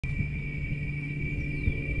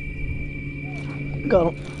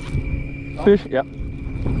Got him. Fish, yeah.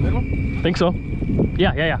 Good one? Think so.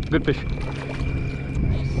 Yeah. Good fish.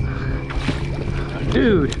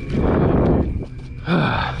 Dude.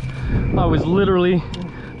 I was literally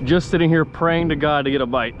just sitting here praying to God to get a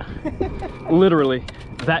bite. Literally.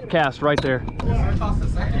 That cast right there.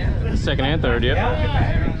 Second and third,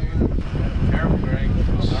 yeah. Terrible, Greg.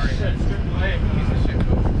 Sorry. Piece of shit,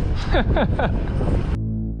 coach.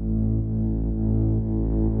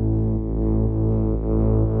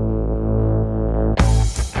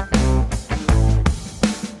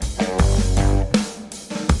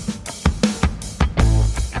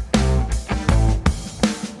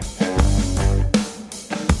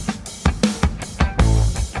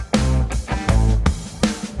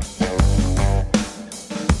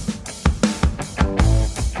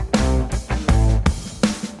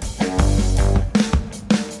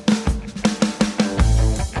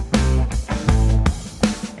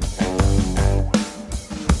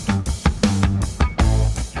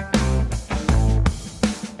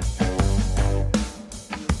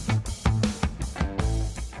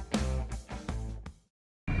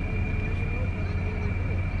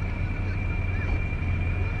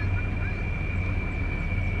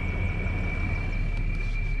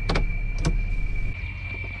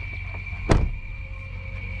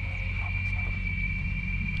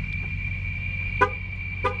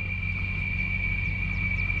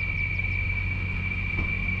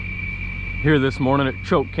 Here this morning at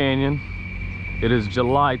Choke Canyon. It is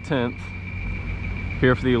July 10th.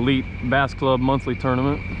 Here for the Elite Bass Club monthly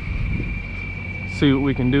tournament. See what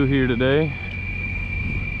we can do here today.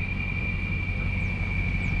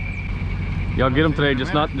 Y'all get them today,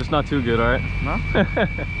 just not too good, all right? No?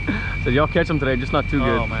 So y'all catch them today, just not too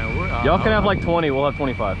good. Oh man, y'all can have like 20, we'll have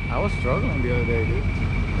 25. I was struggling the other day, dude.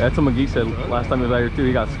 That's what McGee said last time he was out here too.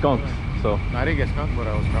 He got skunked, so. I didn't get skunked, but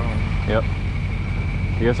I was struggling. Yep.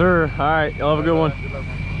 Yes, sir. All right, y'all have a good one. Good luck,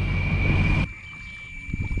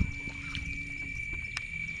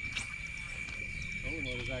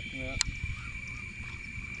 man.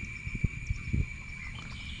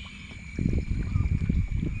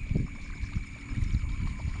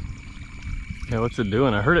 Yeah, what's it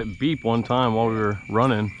doing? I heard it beep one time while we were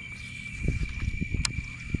running.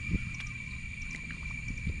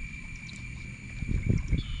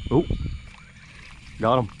 Oh,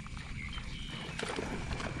 got him.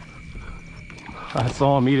 I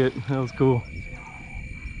saw him eat it. That was cool.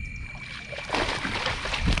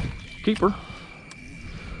 Keeper.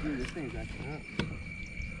 Dude, this thing's acting up.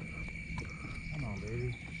 Come on,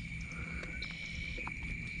 baby.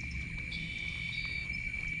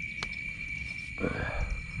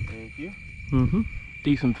 Thank you. Mm-hmm.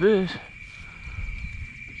 Decent fish.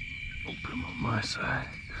 I'll put him on my side.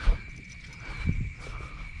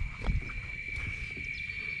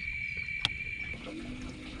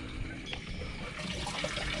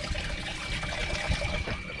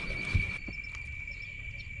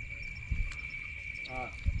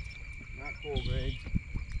 Not cool, Greg.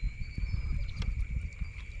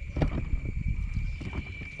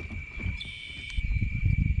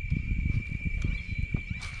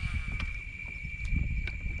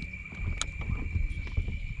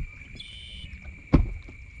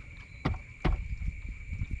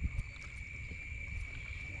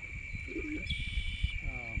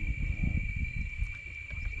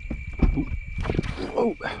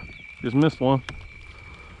 Oh, just missed one.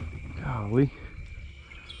 Golly.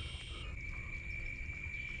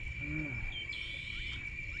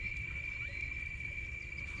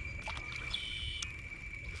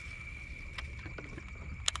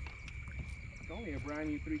 It's only a brand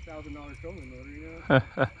new $3,000 trolling motor, you know?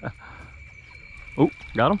 Oh,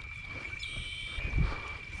 got him.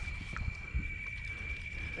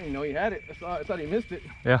 I didn't know he had it. I thought he missed it.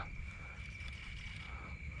 Yeah.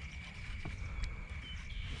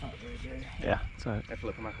 Not very good. Yeah, it's all right. I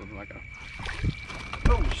flip him out like a...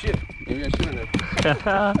 Oh shit! Maybe I shouldn't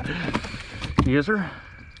have. Yes, sir.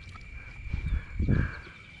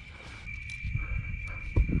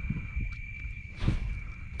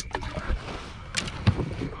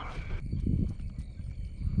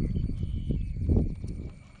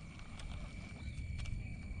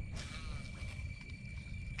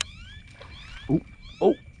 Oh,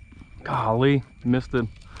 oh, golly, missed it.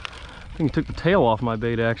 I think he took the tail off my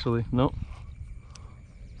bait actually. Nope.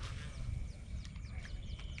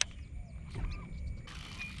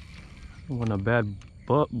 It wasn't a bad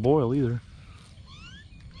boil either.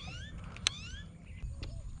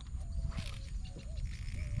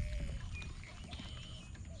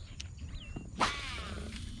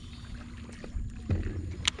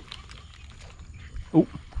 Oh,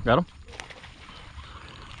 got him.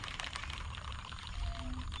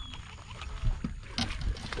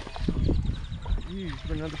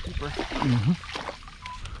 for another keeper.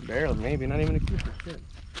 Barely, maybe, not even a keeper. Shit.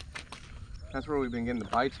 That's where we've been getting the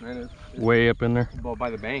bites, man. It's way up in there. well, by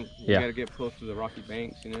the bank. Yeah. You gotta get close to the rocky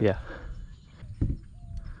banks, you know? Yeah.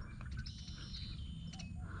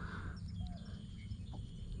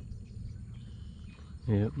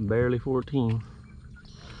 Yep, barely 14.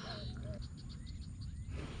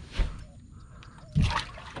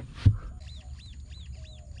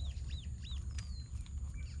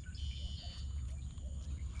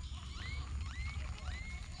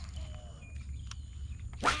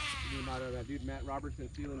 About that dude Matt Robertson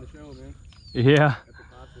stealing the show, man. Yeah. At the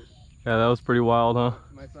classic. Yeah, that was pretty wild, huh?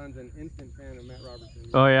 My son's an instant fan of Matt Robertson.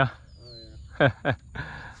 Oh yeah. Oh yeah. A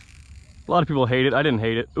lot of people hate it. I didn't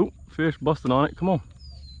hate it. Ooh, fish busting on it. Come on.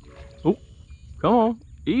 Ooh, come on.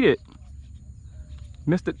 Eat it.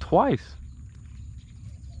 Missed it twice.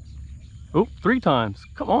 Ooh, 3 times.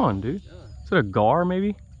 Come on, dude. Yeah. Is it a gar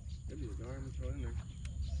maybe? Could be a gar. I'm gonna throw it in there.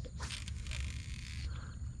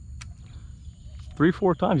 3,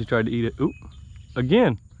 4 times you tried to eat it. Ooh,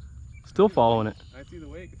 again. Still following it. I see the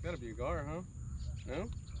wake. It's gotta be a gar, huh? No?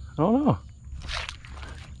 I don't know.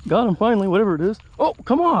 Got him finally, whatever it is. Oh,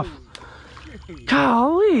 come off.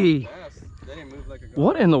 Golly. That didn't move like a gar.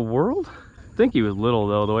 What in the world? I think he was little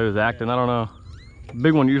though, the way he was acting. I don't know.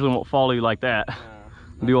 Big one usually won't follow you like that.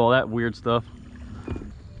 Do all that weird stuff.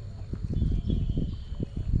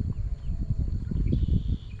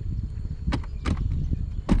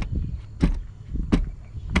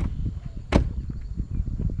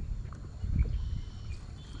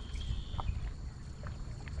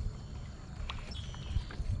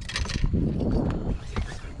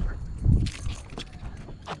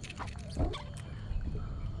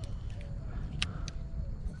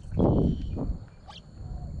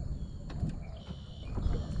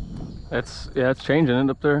 Yeah, it's changing it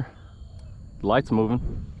up there. The light's moving.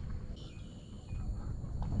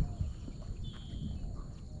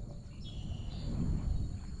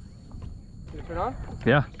 Did it turn on?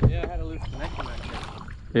 Yeah. Yeah, I had a loose connection back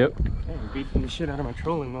there. Yep. Man, beating the shit out of my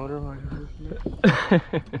trolling motor.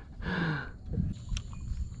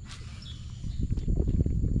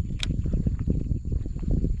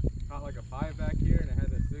 Caught like a 5 back here, and it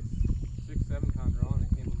had a 6-7 pounder on. It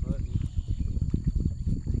came a button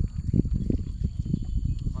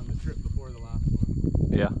on the trip before the last one.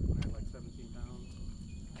 Yeah. I had like 17 pounds.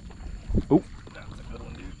 Oop. That was a good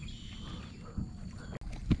one,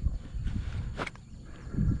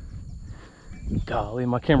 dude. Golly,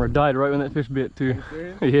 my camera died right when that fish bit too.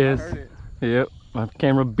 Are you serious? Yes. I heard it. Yep. My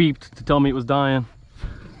camera beeped to tell me it was dying.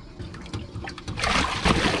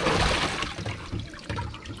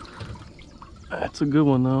 That's a good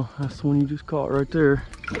one though. That's the one you just caught right there.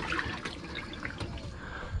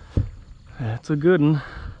 That's a good one.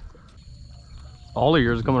 All of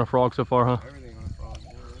yours are coming to frog so far, huh? Everything on a frog.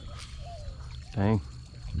 Yeah. Dang.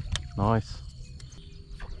 Nice.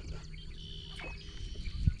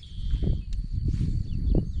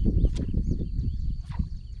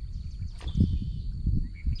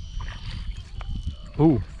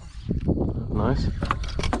 Ooh. Nice.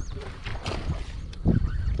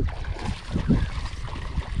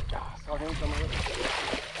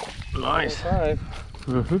 Nice. 5.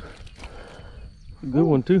 Good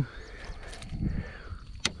one too.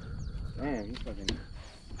 Man, you fucking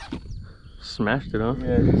Smashed it, huh?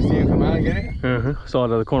 yeah. Did you see him come out and get it? Saw it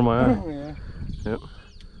out of the corner of my eye. Oh yeah. Yep.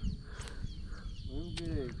 Little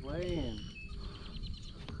big playing.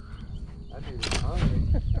 That dude is hungry.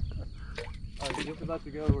 Alright, we're just about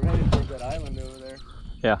to go. We're headed towards that island over there.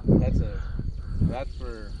 Yeah. That's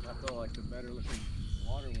all like the better looking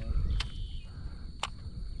water was.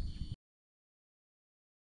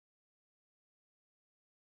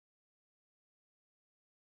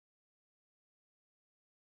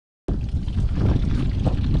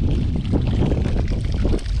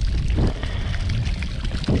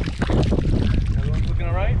 Everyone's looking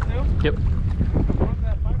alright still? Yep. Where did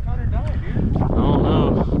that 5 pounder die, dude? I don't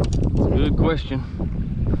know. It's a good question.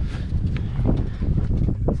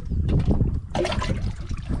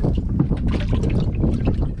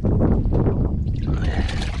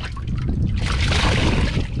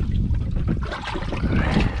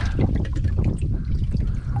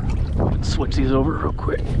 Switch these over real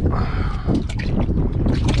quick.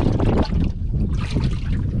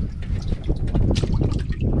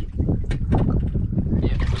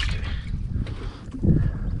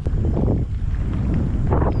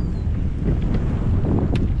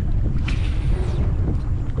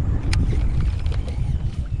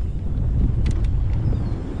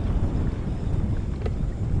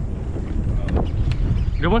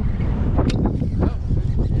 Good one?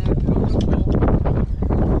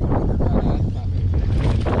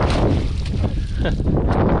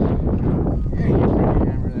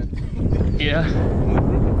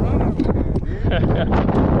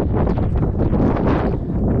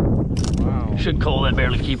 Wow. Should call that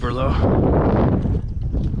barely keeper though.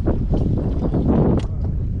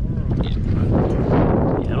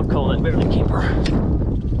 Yeah, I'll call that barely keeper.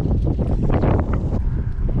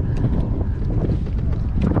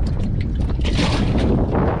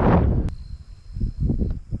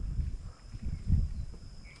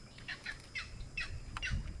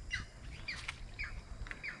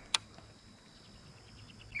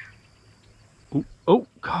 Ooh, oh,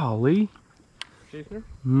 golly. Chaser?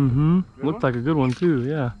 Mm-hmm. Good Looked one? like a good one too,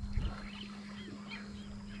 yeah.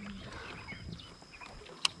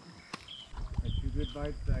 Had two good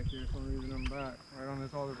bites back here, so I'm using them back. Right on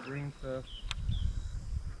this all this green stuff.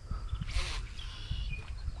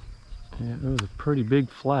 Yeah, it was a pretty big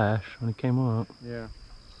flash when it came up. Yeah.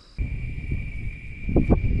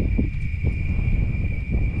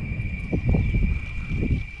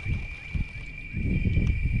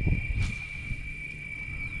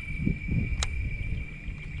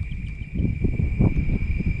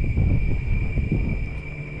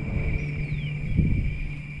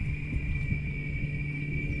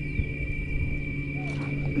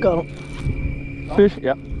 Got him. Fish,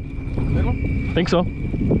 yeah. Big one? Think so.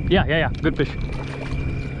 Yeah. Good fish.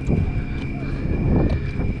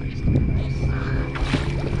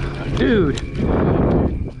 Dude.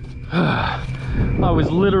 I was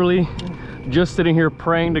literally just sitting here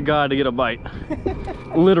praying to God to get a bite.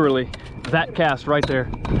 Literally. That cast right there.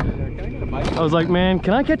 Can I get a bite? I was like, man,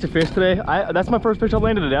 can I catch a fish today? That's my first fish I've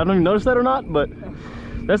landed today. I don't even notice that or not, but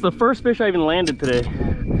that's the first fish I even landed today.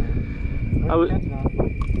 I was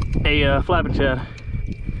a flapp'n shad. A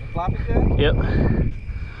flapp'n shad? Yep.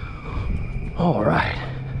 All right.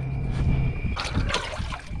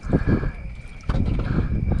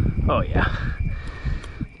 Oh yeah.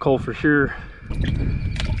 Cold for sure.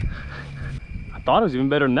 I thought it was even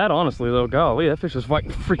better than that, honestly, though. Golly, that fish was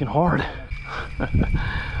fighting freaking hard.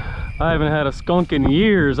 I haven't had a skunk in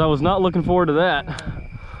years. I was not looking forward to that.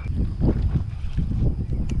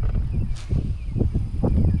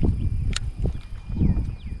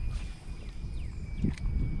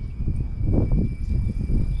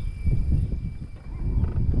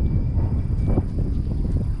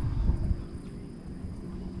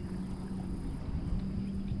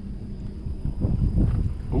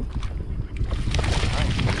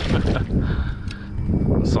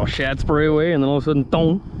 Saw shad spray away and then all of a sudden,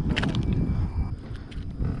 thong.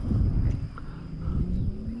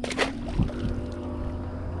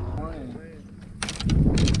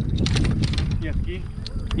 Yeah, ski.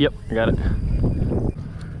 Yep, I got it.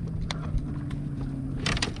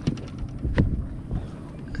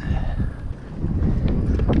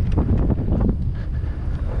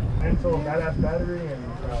 And so badass battery and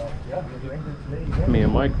yeah, Me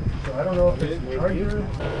and Mike. so I don't know if it's a charger.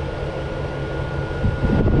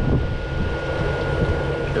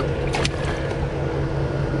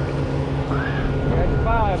 That's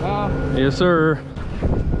 5, huh? Yes, sir.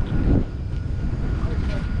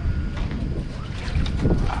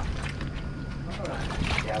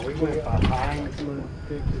 Yeah, we went behind some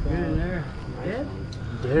in there.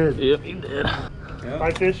 dead. Yep, he did. Yeah.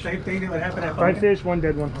 5 fish. Same thing that would happen at 5 fish, 1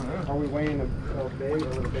 dead one. Are we weighing the big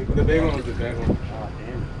or the big one? The big one was the dead one. Oh,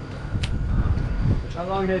 damn. How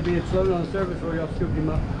long had he been floating on the surface before y'all scooped him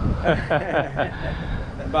up?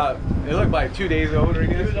 It looked like 2 days old, I He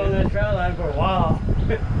guess. was on that trout line for a while.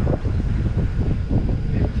 15,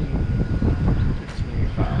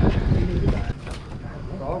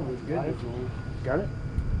 Frog was good. Got it?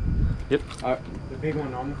 Yep. the big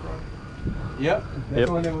one on the front? Yep. That's Yep.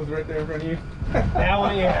 the one that was right there in front of you. That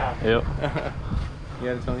one, yeah. Yep. You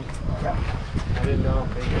had to tell me? I didn't know how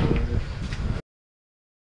big it was.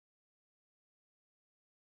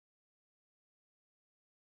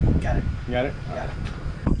 Got it. Got it? Got it.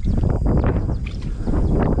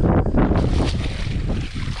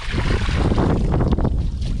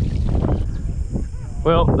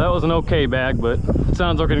 Well, that was an okay bag, but it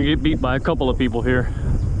sounds like we're gonna get beat by a couple of people here.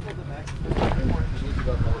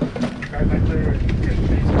 Guy back there.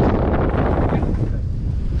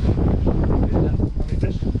 How many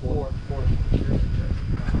fish? 4.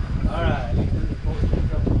 Alright.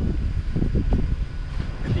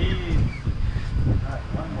 Alright,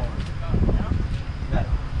 one more.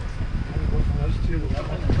 Those two.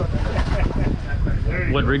 There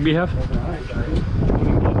you What go. Rigby have?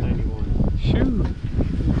 Shoot.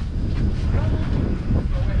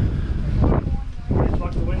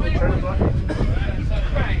 Block the wind, try to block it.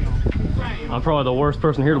 I'm probably the worst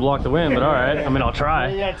person here to block the wind, but all right. I mean, I'll try.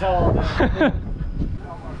 Yeah, tell them.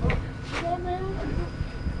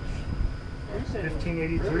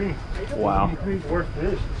 1583. Wow. Worth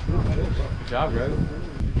fish. job, Greg.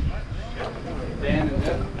 Dan and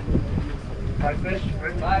Jeff. 5 fish?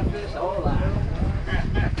 5 fish, all alive.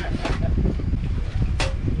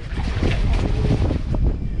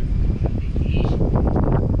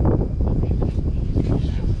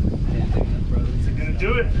 Is it gonna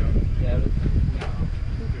do it? Yeah.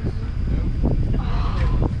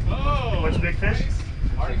 What's a big fish?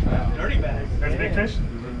 Dirty bag. There's a big fish?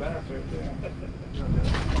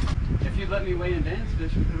 If you'd let me weigh in Dan's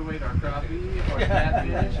fish, we could have weighed our crappie, our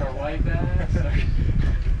catfish, our white bass.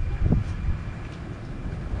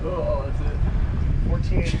 Oh, that's it.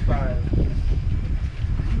 1485. Did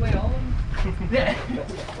you weigh all of them? Yeah.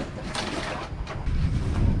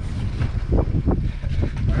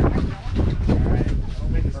 I'll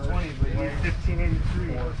make this 20, but you need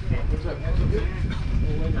 1583. What's up?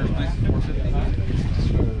 First place is 455.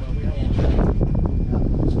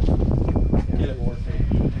 Get it.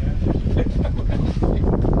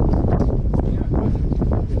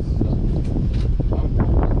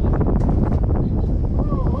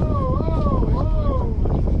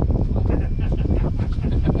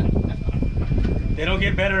 They don't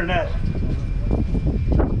get better than that.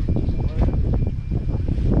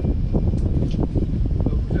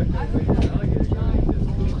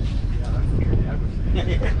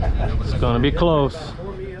 It's gonna be close.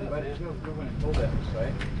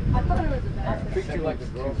 I thought it was a bass. Treat you like the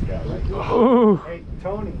Girl Scout, right? Ooh, Hey,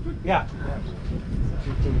 Tony. Yeah.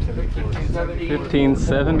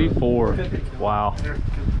 1574. Wow.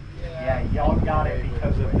 Yeah, y'all got it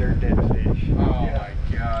because of their dead fish. Oh my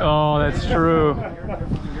God. Oh, that's true.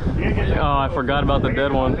 Oh, I forgot about the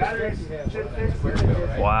dead one.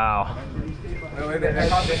 Wow. That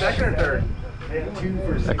cost a second or third?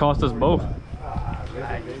 That cost us both.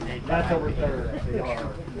 That's over third.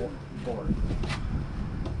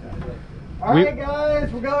 Alright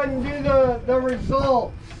guys, we'll go ahead and do the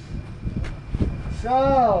results.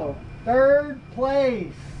 So, third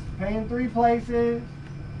place, paying 3 places,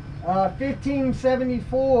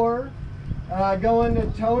 1574, going to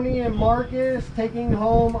Tony and Marcus, taking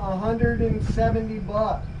home 170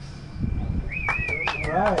 bucks.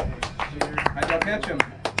 Alright. How'd y'all catch them?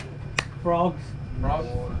 Frogs. Frogs?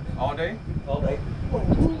 All day? All day.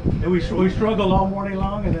 And we struggled all morning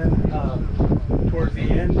long, and then towards the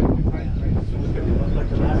end, like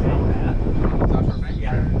the last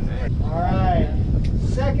Alright,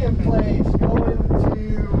 second place going to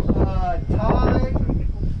Ty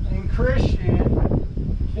and Christian.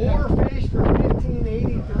 4 fish for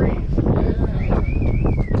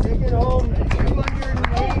 1583. Taking home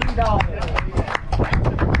 $280.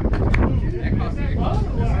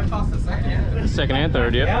 It cost the second. Second and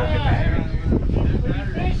third, yep.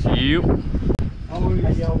 Yep. Oh,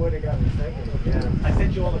 y'all would have got the second. Yeah. I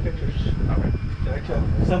sent you all the pictures. Okay.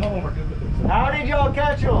 Some of them were good with them. How did y'all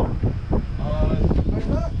catch them?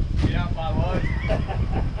 Yeah, by luck.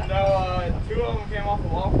 So, 2 of them came off a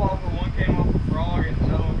wall flopper, 1 came off a frog, and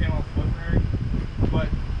another one came off a flipper. But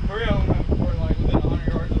 3 of them were like within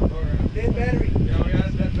 100 yards of the program. Dead battery. Yeah, we had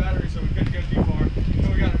a dead battery, so we couldn't go too far. So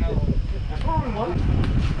we got another one.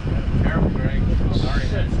 Terrible, Greg. Sorry.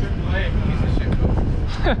 Shit, stupid leg. Piece of shit, coach.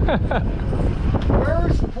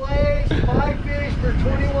 First place, 5 fish for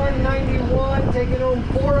 $21.91, taking home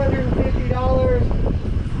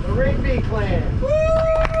 $450. The Rigby clan.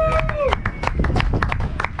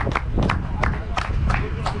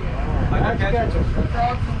 How'd you catch them?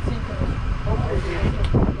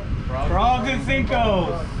 Frogs and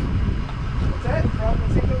Cincos. What's that? Frogs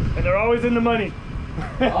and Cincos? And they're always in the money.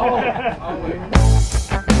 Oh, wait.